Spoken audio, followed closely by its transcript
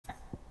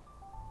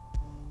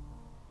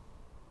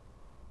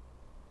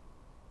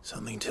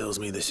Something tells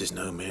me this is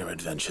no mere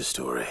adventure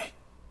story.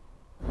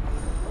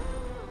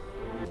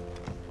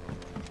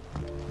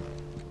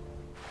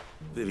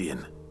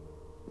 Vivian,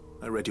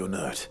 I read your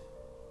note,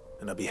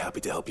 and I'd be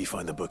happy to help you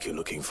find the book you're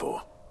looking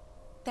for.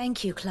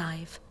 Thank you,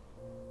 Clive.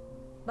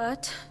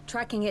 But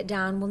tracking it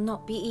down will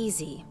not be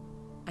easy.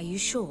 Are you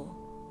sure?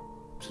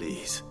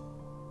 Please.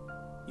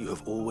 You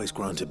have always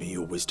granted me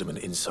your wisdom and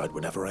insight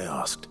whenever I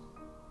asked.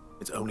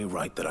 It's only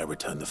right that I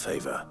return the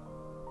favor.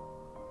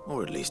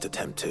 Or at least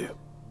attempt to.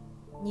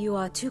 You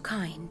are too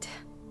kind.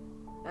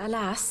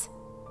 Alas,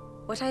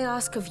 what I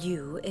ask of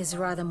you is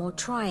rather more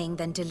trying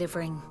than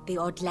delivering the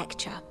odd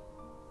lecture.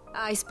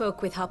 I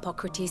spoke with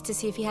Hippocrates to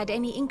see if he had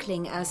any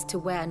inkling as to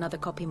where another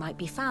copy might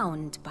be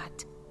found,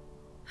 but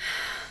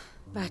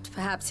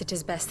perhaps it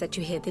is best that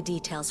you hear the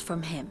details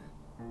from him.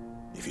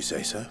 If you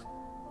say so.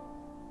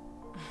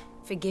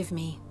 Forgive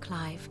me,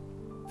 Clive,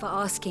 for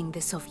asking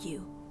this of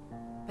you.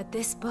 But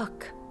this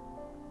book,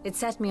 it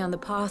set me on the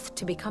path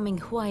to becoming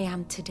who I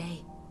am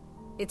today.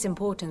 Its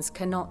importance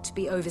cannot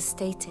be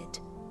overstated.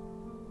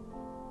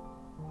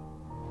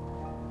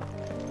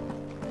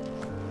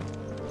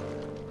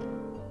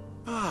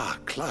 Ah,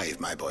 Clive,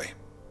 my boy.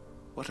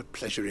 What a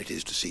pleasure it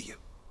is to see you.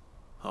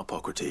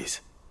 Hippocrates.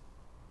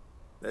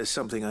 There's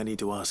something I need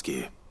to ask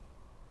you.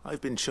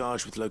 I've been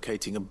charged with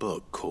locating a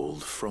book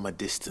called From a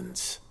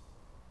Distance.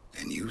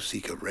 Then you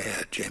seek a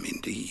rare gem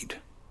indeed.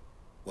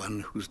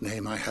 One whose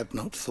name I had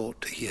not thought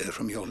to hear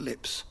from your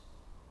lips.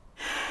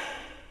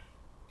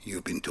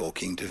 You've been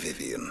talking to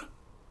Vivian.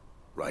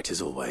 Right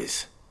as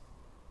always.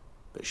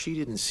 But she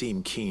didn't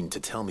seem keen to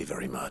tell me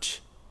very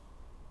much.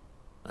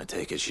 I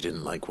take it she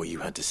didn't like what you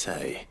had to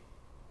say.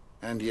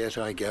 And yet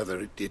I gather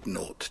it did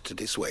naught to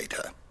dissuade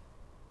her.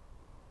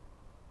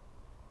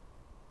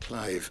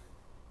 Clive,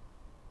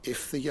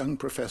 if the young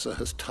professor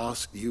has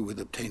tasked you with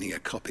obtaining a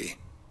copy,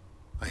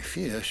 I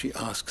fear she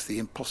asks the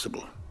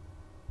impossible.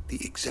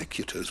 The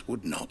executors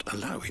would not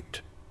allow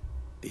it.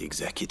 The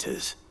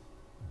executors?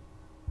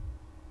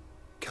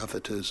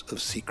 Coveters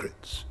of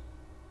Secrets.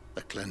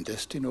 A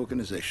clandestine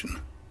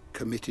organization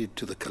committed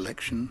to the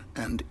collection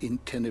and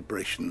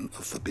intenebration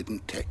of forbidden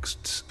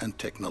texts and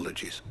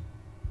technologies.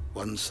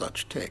 One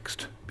such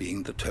text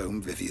being the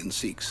tome Vivian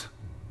seeks,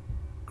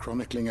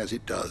 chronicling as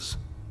it does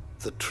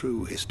the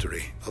true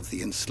history of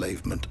the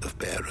enslavement of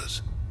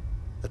bearers.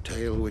 A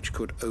tale which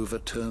could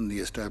overturn the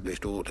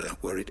established order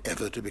were it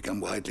ever to become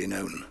widely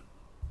known.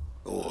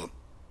 Or,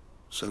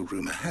 so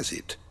rumor has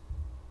it.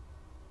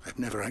 I've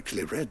never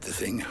actually read the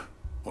thing,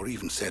 or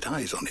even set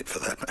eyes on it for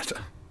that matter.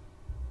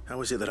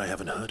 How is it that I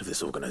haven't heard of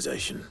this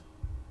organization?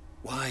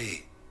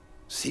 Why,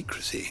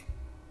 secrecy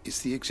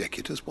is the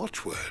executor's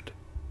watchword.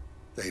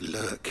 They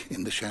lurk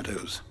in the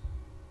shadows,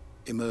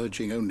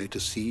 emerging only to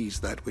seize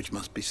that which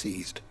must be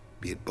seized,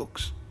 be it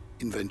books,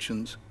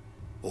 inventions,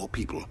 or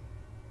people,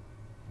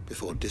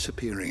 before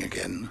disappearing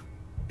again,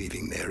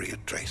 leaving nary a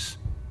trace.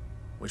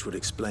 Which would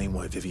explain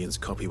why Vivian's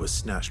copy was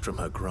snatched from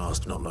her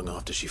grasp not long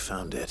after she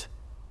found it.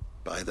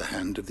 By the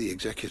hand of the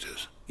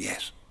executors,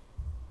 yes.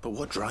 But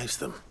what drives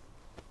them?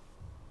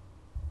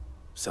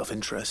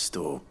 Self-interest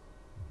or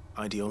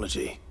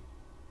ideology?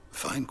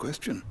 Fine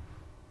question.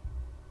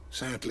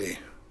 Sadly,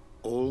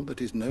 all that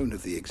is known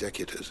of the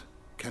executors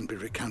can be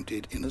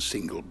recounted in a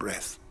single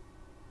breath.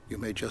 You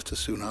may just as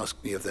soon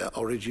ask me of their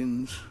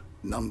origins,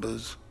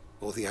 numbers,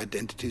 or the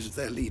identities of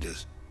their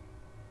leaders.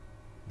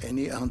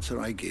 Any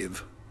answer I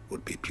give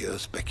would be pure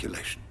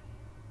speculation.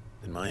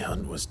 Then my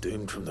hunt was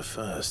doomed from the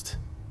first.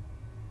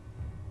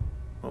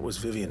 What was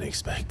Vivian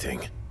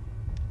expecting?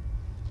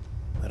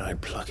 That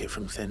I'd pluck it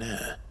from thin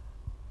air?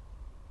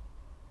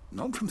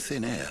 Not from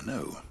thin air,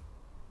 no.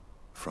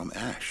 From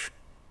ash.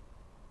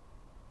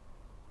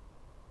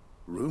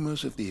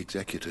 Rumors of the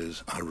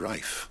executors are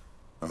rife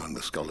among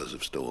the scholars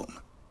of Storm,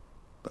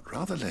 but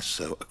rather less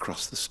so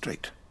across the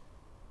strait.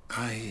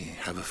 I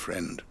have a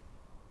friend.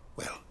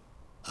 Well,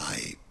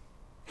 I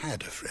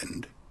had a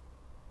friend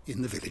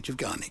in the village of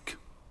Garnick,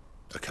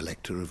 a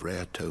collector of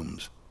rare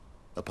tomes,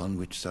 upon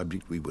which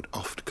subject we would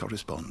oft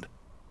correspond.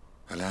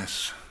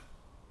 Alas,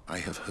 I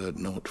have heard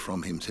naught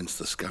from him since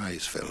the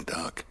skies fell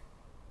dark.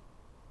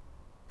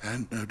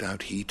 And no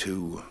doubt he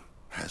too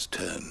has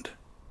turned.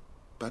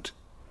 But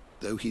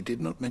though he did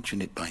not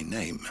mention it by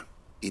name,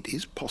 it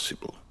is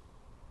possible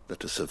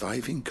that a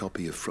surviving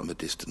copy of From a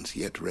Distance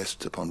yet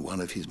rests upon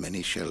one of his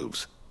many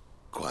shelves,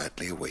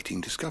 quietly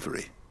awaiting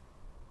discovery.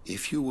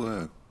 If you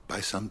were, by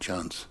some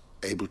chance,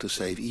 able to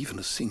save even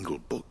a single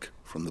book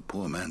from the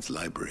poor man's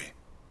library,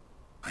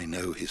 I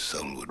know his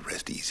soul would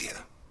rest easier.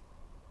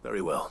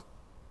 Very well.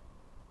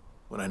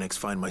 When I next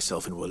find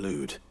myself in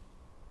Waloed,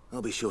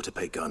 I'll be sure to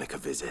pay Garnick a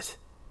visit.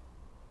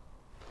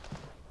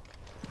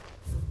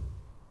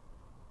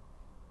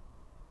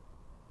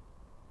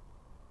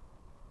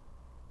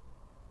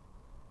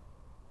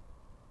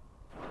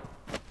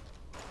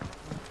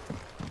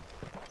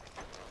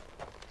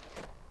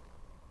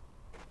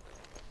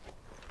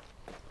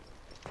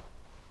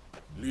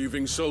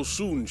 Leaving so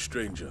soon,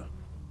 stranger?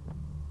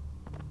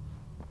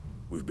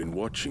 We've been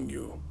watching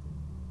you.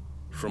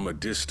 From a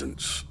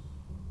distance,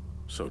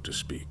 so to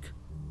speak.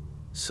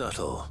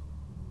 Subtle.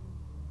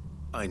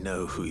 I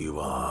know who you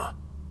are.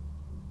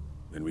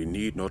 Then we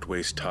need not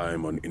waste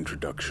time on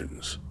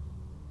introductions.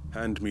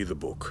 Hand me the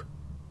book.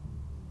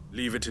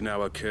 Leave it in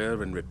our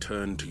care and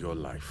return to your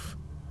life.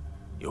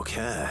 Your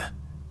care?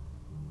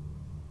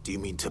 Do you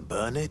mean to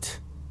burn it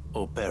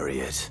or bury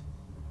it?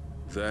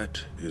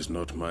 That is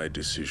not my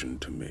decision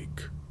to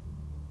make.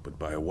 But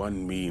by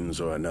one means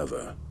or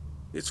another,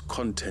 its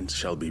contents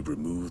shall be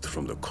removed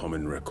from the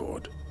common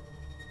record.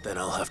 Then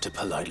I'll have to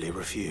politely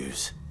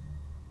refuse.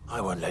 I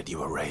won't let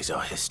you erase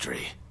our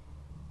history.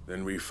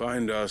 Then we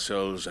find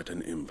ourselves at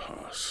an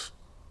impasse.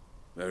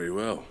 Very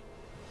well.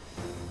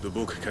 The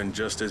book can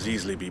just as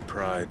easily be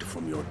pried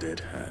from your dead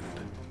hand.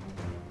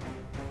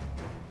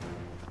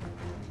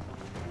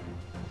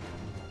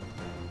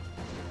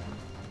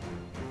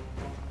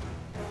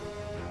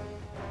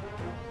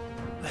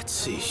 Let's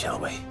see, shall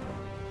we?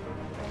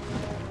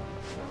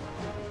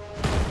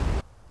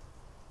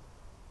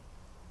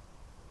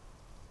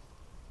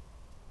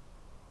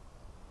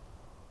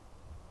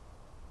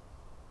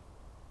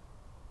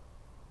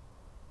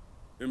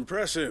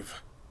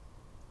 Impressive.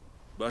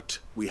 But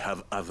we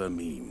have other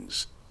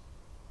means.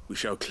 We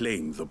shall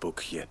claim the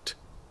book yet.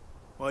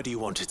 Why do you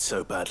want it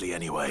so badly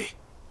anyway?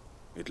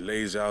 It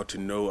lays out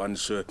in no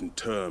uncertain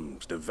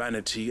terms the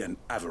vanity and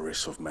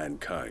avarice of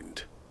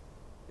mankind.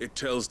 It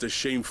tells the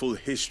shameful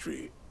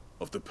history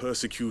of the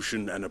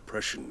persecution and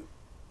oppression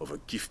of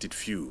a gifted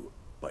few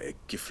by a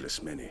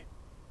giftless many.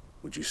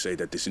 Would you say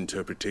that this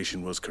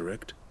interpretation was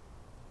correct?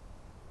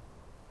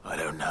 I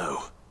don't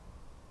know.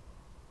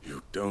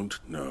 You don't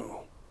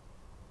know.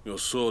 Your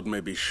sword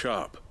may be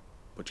sharp,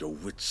 but your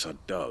wits are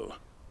dull.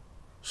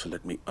 So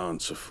let me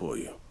answer for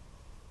you.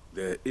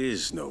 There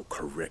is no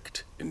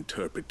correct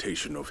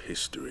interpretation of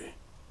history.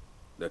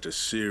 That a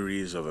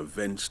series of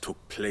events took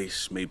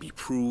place may be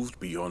proved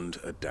beyond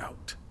a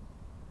doubt.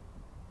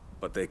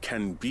 But there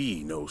can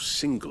be no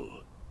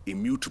single,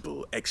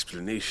 immutable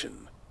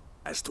explanation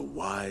as to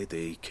why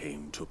they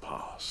came to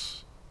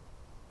pass.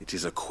 It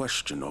is a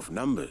question of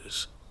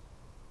numbers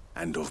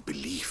and of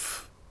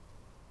belief.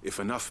 If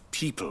enough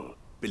people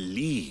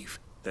believe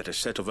that a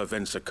set of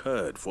events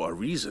occurred for a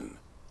reason,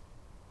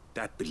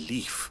 that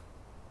belief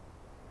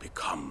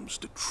becomes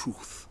the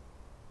truth.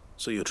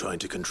 So you're trying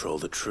to control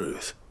the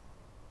truth?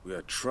 We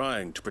are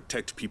trying to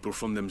protect people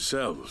from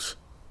themselves,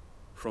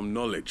 from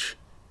knowledge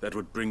that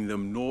would bring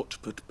them naught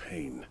but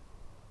pain.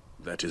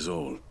 That is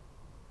all.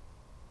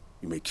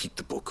 You may keep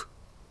the book,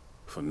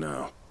 for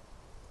now.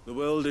 The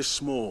world is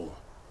small.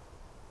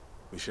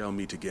 We shall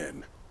meet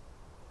again.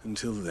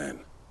 Until then.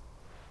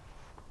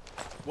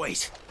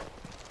 Wait!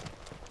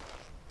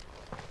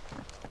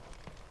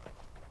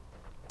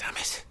 Damn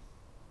it.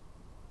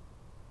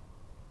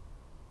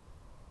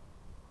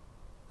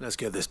 Let's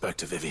get this back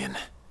to Vivian.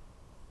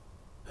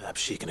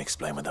 Perhaps she can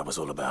explain what that was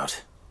all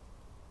about.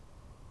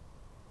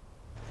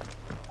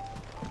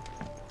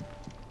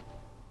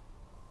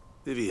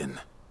 Vivian.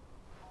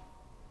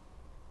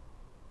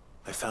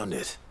 I found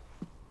it.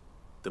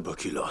 The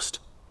book you lost.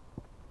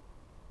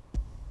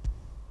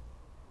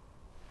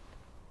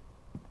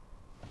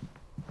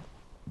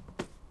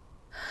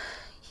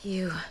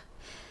 You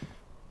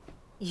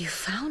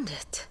found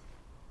it.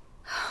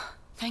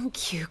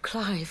 Thank you,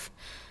 Clive.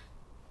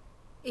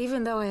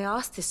 Even though I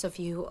asked this of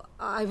you,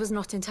 I was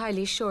not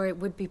entirely sure it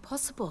would be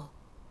possible.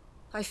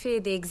 I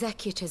feared the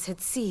executors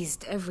had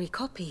seized every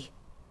copy.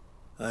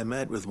 I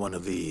met with one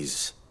of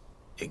these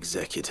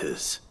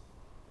executors,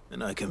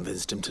 and I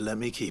convinced him to let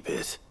me keep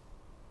it.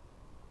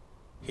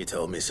 He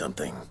told me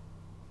something.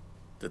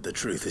 That the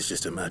truth is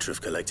just a matter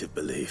of collective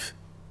belief.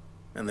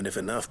 And that if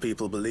enough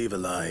people believe a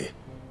lie,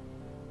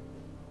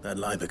 that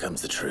lie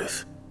becomes the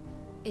truth.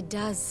 It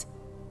does.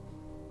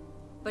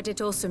 But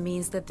it also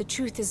means that the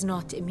truth is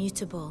not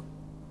immutable.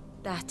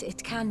 That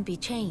it can be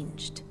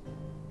changed.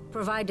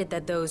 Provided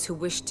that those who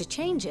wish to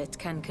change it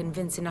can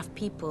convince enough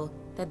people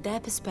that their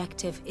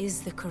perspective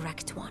is the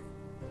correct one.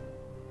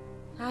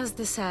 As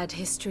the sad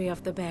history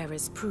of the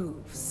bearers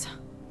proves.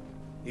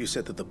 You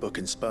said that the book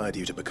inspired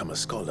you to become a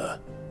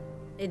scholar.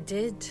 It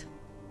did.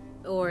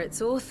 Or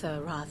its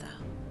author, rather.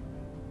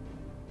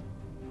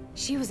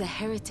 She was a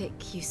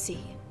heretic, you see.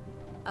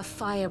 A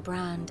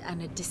firebrand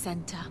and a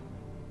dissenter.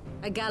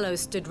 A gallows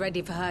stood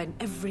ready for her in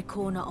every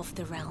corner of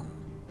the realm.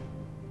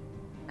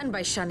 And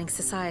by shunning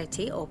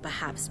society, or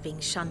perhaps being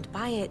shunned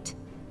by it,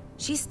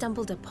 she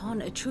stumbled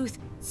upon a truth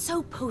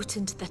so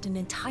potent that an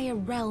entire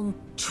realm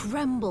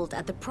trembled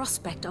at the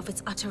prospect of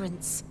its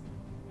utterance.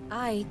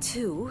 I,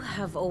 too,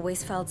 have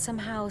always felt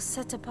somehow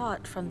set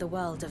apart from the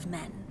world of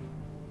men.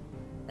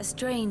 A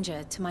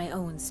stranger to my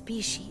own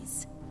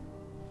species.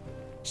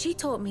 She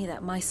taught me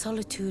that my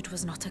solitude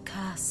was not a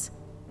curse,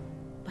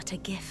 but a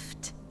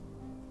gift.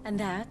 And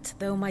that,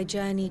 though my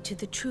journey to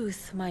the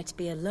truth might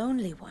be a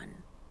lonely one,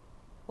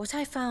 what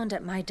I found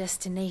at my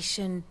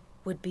destination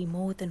would be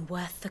more than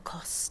worth the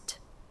cost.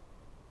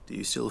 Do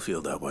you still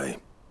feel that way?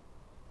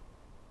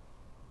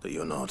 That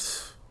you're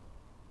not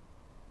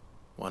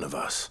one of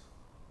us?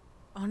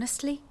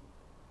 Honestly,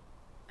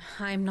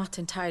 I'm not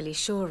entirely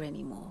sure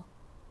anymore.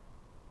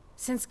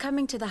 Since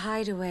coming to the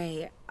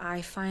hideaway,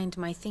 I find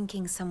my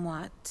thinking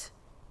somewhat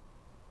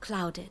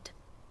clouded.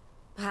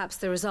 Perhaps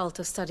the result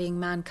of studying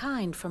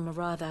mankind from a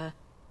rather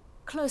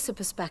closer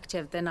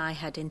perspective than I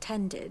had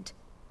intended.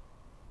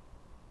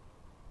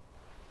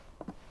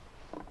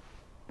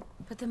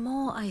 But the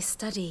more I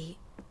study,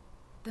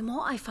 the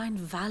more I find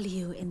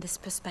value in this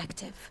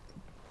perspective.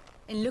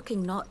 In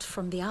looking not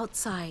from the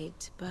outside,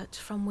 but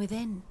from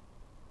within.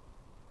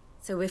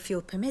 So if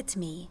you'll permit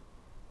me,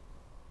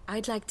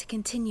 I'd like to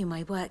continue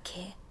my work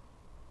here.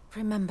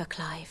 Remember,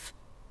 Clive,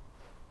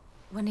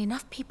 when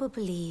enough people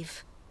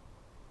believe,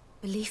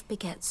 belief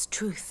begets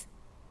truth.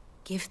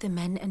 Give the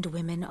men and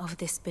women of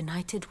this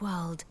benighted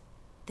world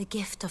the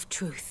gift of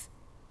truth.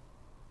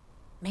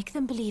 Make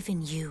them believe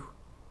in you,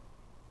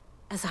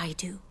 as I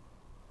do.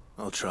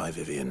 I'll try,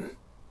 Vivian.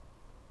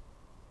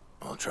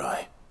 I'll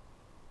try.